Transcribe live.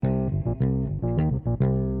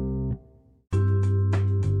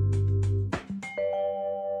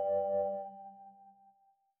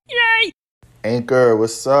Anchor,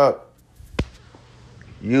 what's up?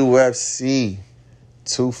 UFC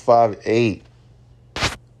 258,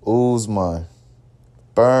 Usman,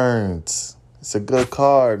 Burns. It's a good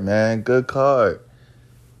card, man. Good card.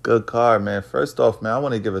 Good card, man. First off, man, I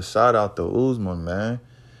want to give a shout out to Usman, man.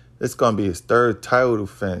 It's gonna be his third title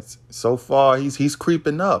defense. So far, he's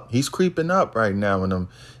creeping up. He's creeping up right now in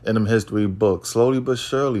them history books, slowly but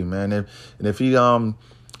surely, man. And if he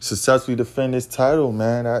successfully defend his title,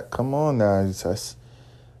 man, come on now, it's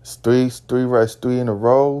three in a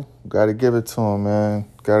row. Got to give it to him, man.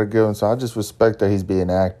 Got to give him. So I just respect that he's being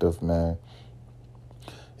active, man.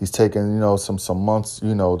 He's taking, some months,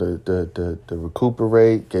 to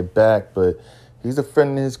recuperate, get back, but he's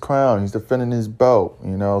defending his crown. He's defending his belt,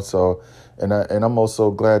 So, and I'm also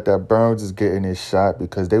glad that Burns is getting his shot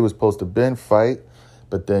because they were supposed to been fight,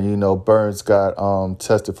 but then Burns got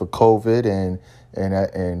tested for COVID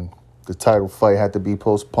and the title fight had to be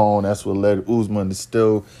postponed. That's what led Usman to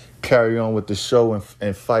still carry on with the show and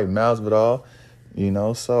fight Masvidal.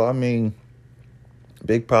 So I mean,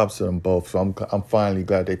 big props to them both. So I'm finally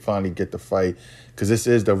glad they finally get the fight because this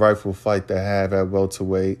is the rightful fight to have at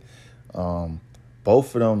welterweight.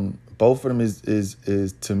 Both of them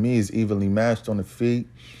is to me is evenly matched on the feet.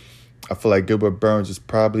 I feel like Gilbert Burns is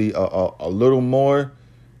probably a little more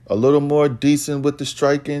decent with the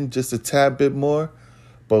striking, just a tad bit more.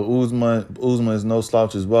 But Usman is no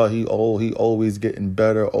slouch as well. He always getting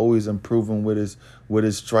better, always improving with his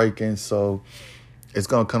striking. So it's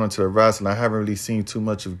gonna come into the wrestling. I haven't really seen too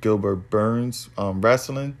much of Gilbert Burns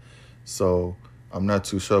wrestling, so I'm not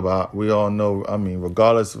too sure. But we all know. I mean,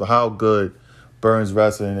 regardless of how good Burns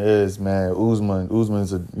wrestling is, man,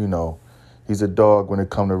 Usman's he's a dog when it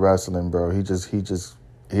comes to wrestling, bro. He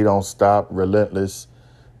don't stop, relentless.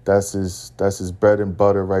 That's his bread and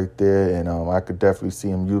butter right there, and I could definitely see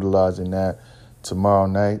him utilizing that tomorrow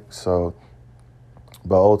night. So,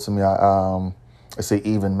 but ultimately, it's an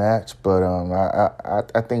even match. But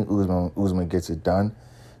I think Usman gets it done.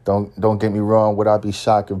 Don't get me wrong. Would I be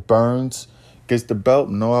shocked if Burns gets the belt?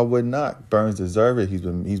 No, I would not. Burns deserves it. He's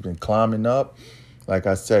been climbing up. Like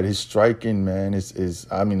I said, his striking, man,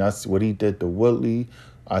 that's what he did to Woodley.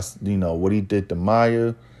 What he did to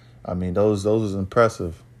Maia. I mean, those was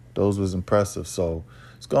impressive. Those was impressive. So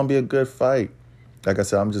it's gonna be a good fight. Like I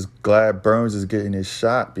said, I'm just glad Burns is getting his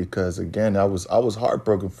shot because again, I was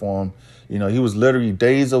heartbroken for him. He was literally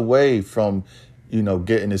days away from,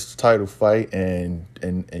 getting his title fight and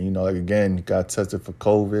again, he got tested for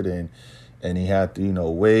COVID and he had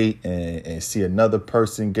to, wait and see another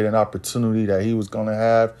person get an opportunity that he was gonna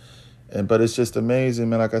have. But it's just amazing,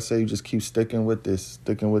 man. Like I said, you just keep sticking with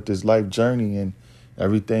this life journey and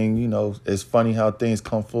everything, it's funny how things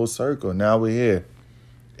come full circle. Now we're here.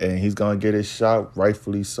 And he's gonna get his shot,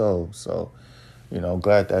 rightfully so. So,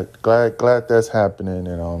 glad that's happening.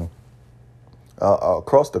 And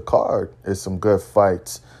across the card is some good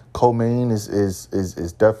fights. Co-main is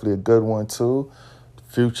definitely a good one too.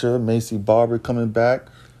 Future Macy Barber coming back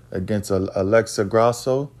against Alexa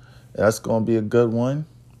Grasso. That's gonna be a good one.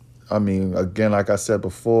 I mean, again, like I said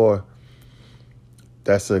before,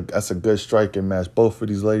 that's a good striking match. Both of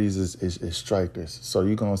these ladies is strikers, so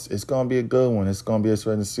it's gonna be a good one. It's gonna be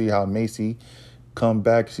exciting to see how Macy come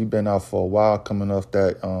back. She been out for a while, coming off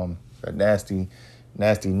that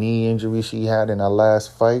nasty knee injury she had in her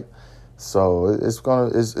last fight. So it's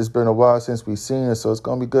been a while since we've seen her, so it's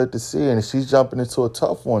gonna be good to see her. And she's jumping into a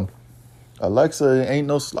tough one. Alexa ain't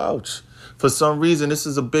no slouch. For some reason, this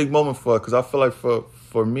is a big moment for her because I feel like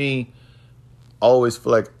for me, I always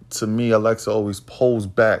feel like. To me, Alexa always pulls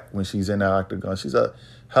back when she's in the octagon. She's a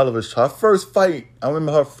hell of a shot. Her first fight, I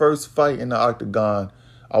remember her first fight in the octagon,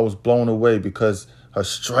 I was blown away because her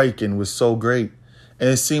striking was so great. And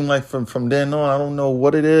it seemed like from then on, I don't know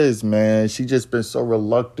what it is, man. She just been so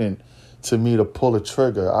reluctant to me to pull a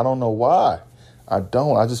trigger. I don't know why. I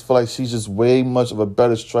just feel like she's just way much of a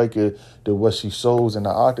better striker than what she shows in the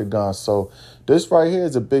octagon. So this right here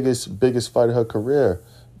is the biggest fight of her career.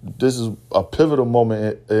 This is a pivotal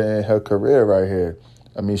moment in her career right here.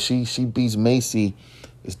 I mean, she beats Macy.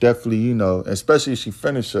 It's definitely, especially if she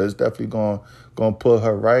finishes her, it's definitely going to put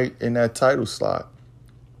her right in that title slot,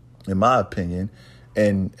 in my opinion.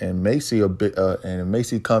 And Macy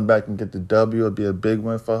Macy come back and get the W, it'll be a big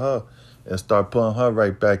win for her and start putting her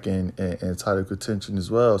right back in title contention as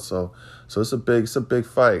well. So it's a big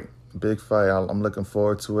fight. Big fight. I'm looking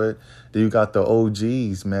forward to it. Then you got the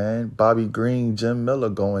OGs, man. Bobby Green, Jim Miller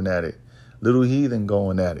going at it. Little Heathen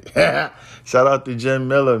going at it. Shout out to Jim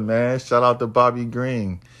Miller, man. Shout out to Bobby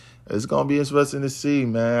Green. It's gonna be interesting to see,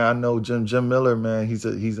 man. I know Jim Miller, man. He's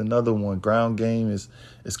another one. Ground game is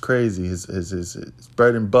crazy. His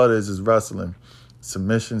bread and butter is his wrestling.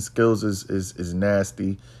 Submission skills is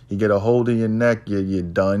nasty. You get a hold of your neck, you're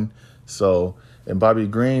done. So, and Bobby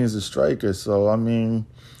Green is a striker. So I mean,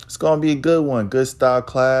 it's gonna be a good one. Good style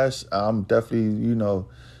clash. I'm definitely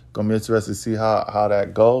gonna be interested to see how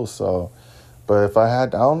that goes. So. But I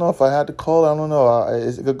don't know if I had to call. I don't know.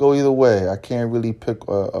 It could go either way. I can't really pick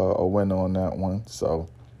a winner on that one. So,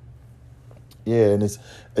 yeah, and it's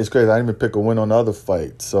crazy. I didn't even pick a win on the other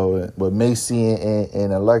fight. So, with Macy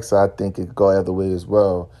and Alexa, I think it could go either way as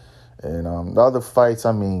well. And the other fights,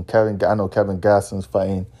 I mean, I know Kevin Gaston's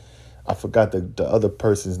fighting. I forgot the other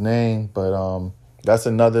person's name, but that's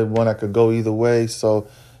another one that could go either way. So,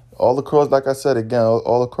 all across, like I said again,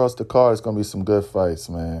 all across the card, it's going to be some good fights,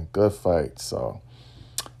 man. Good fights. So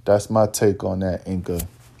that's my take on that, Inca.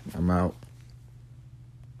 I'm out.